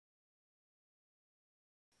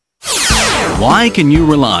Why can you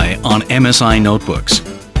rely on MSI notebooks?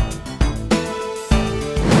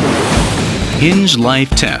 Hinge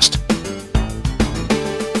Life Test.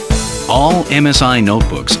 All MSI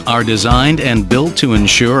notebooks are designed and built to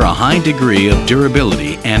ensure a high degree of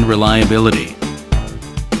durability and reliability.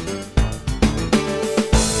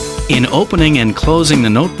 In opening and closing the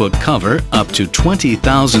notebook cover up to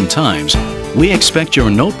 20,000 times, we expect your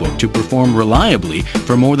notebook to perform reliably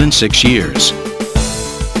for more than 6 years.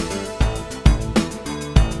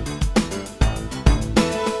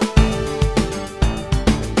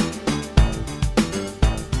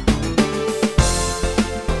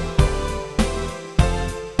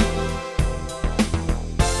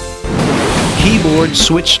 Keyboard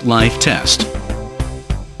Switch Life Test.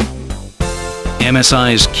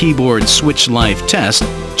 MSI's Keyboard Switch Life Test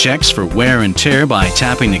checks for wear and tear by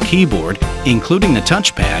tapping the keyboard, including the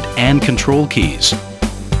touchpad and control keys.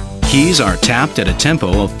 Keys are tapped at a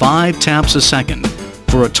tempo of 5 taps a second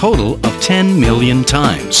for a total of 10 million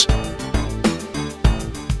times.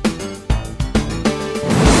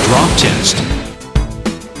 Drop Test.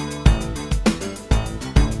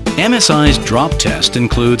 MSI's drop test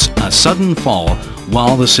includes a sudden fall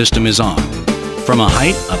while the system is on, from a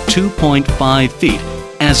height of 2.5 feet,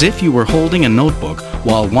 as if you were holding a notebook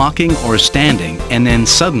while walking or standing and then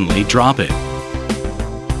suddenly drop it.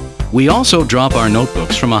 We also drop our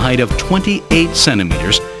notebooks from a height of 28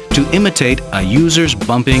 centimeters to imitate a user's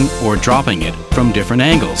bumping or dropping it from different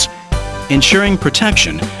angles, ensuring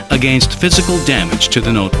protection against physical damage to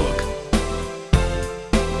the notebook.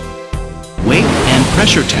 Weight and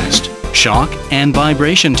pressure test, shock and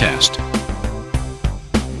vibration test.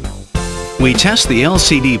 We test the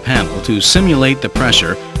LCD panel to simulate the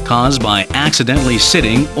pressure caused by accidentally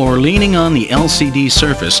sitting or leaning on the LCD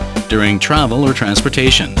surface during travel or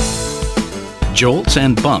transportation. Jolts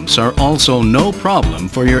and bumps are also no problem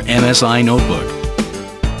for your MSI notebook.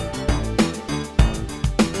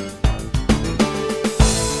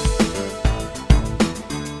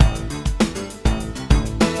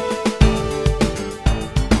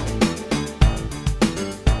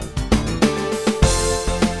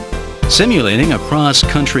 Simulating a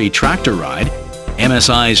cross-country tractor ride,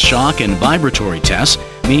 MSI's shock and vibratory tests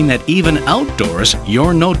mean that even outdoors,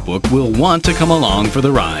 your notebook will want to come along for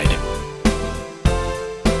the ride.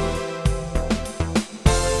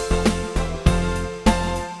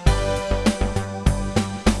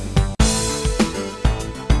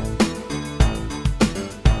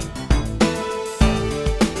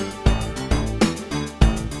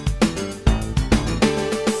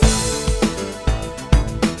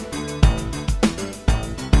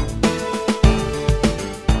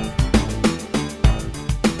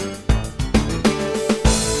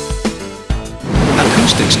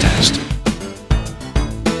 Acoustics test.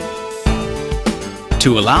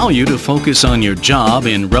 To allow you to focus on your job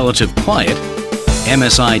in relative quiet,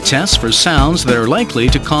 MSI tests for sounds that are likely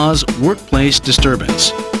to cause workplace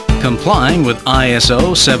disturbance. Complying with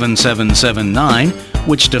ISO 7779,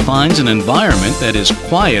 which defines an environment that is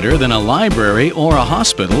quieter than a library or a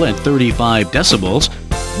hospital at 35 decibels,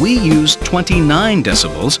 we use 29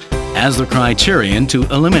 decibels as the criterion to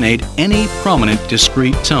eliminate any prominent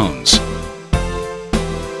discrete tones.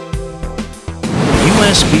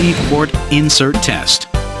 USB port insert test.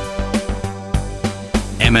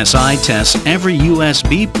 MSI tests every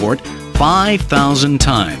USB port 5,000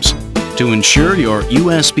 times to ensure your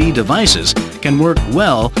USB devices can work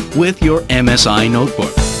well with your MSI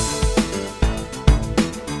notebook.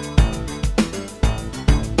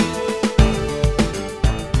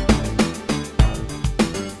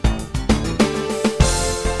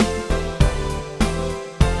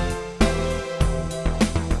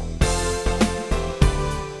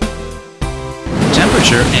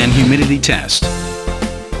 Temperature and humidity test.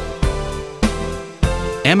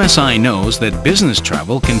 MSI knows that business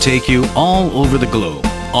travel can take you all over the globe,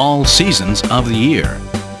 all seasons of the year.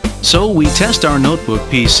 So we test our notebook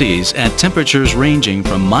PCs at temperatures ranging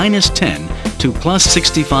from -10 to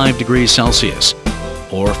 +65 degrees Celsius,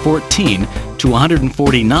 or 14 to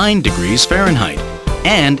 149 degrees Fahrenheit,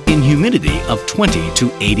 and in humidity of 20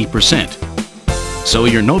 to 80%. So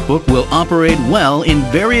your notebook will operate well in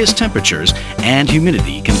various temperatures and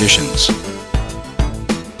humidity conditions.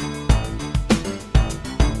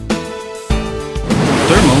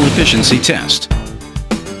 Thermal efficiency test.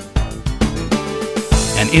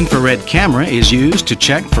 An infrared camera is used to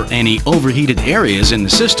check for any overheated areas in the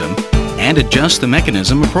system and adjust the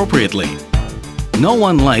mechanism appropriately. No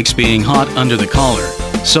one likes being hot under the collar,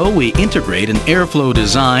 so we integrate an airflow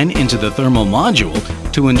design into the thermal module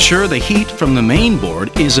to ensure the heat from the main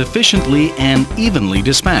board is efficiently and evenly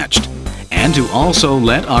dispatched, and to also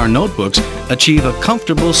let our notebooks achieve a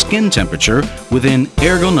comfortable skin temperature within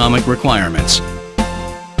ergonomic requirements.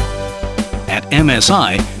 At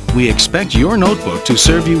MSI, we expect your notebook to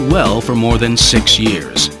serve you well for more than 6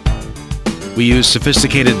 years. We use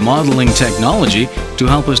sophisticated modeling technology to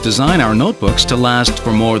help us design our notebooks to last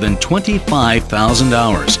for more than 25,000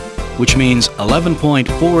 hours, which means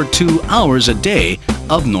 11.42 hours a day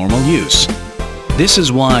of normal use. This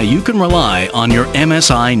is why you can rely on your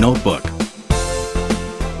MSI notebook.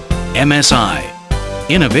 MSI,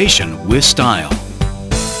 innovation with style.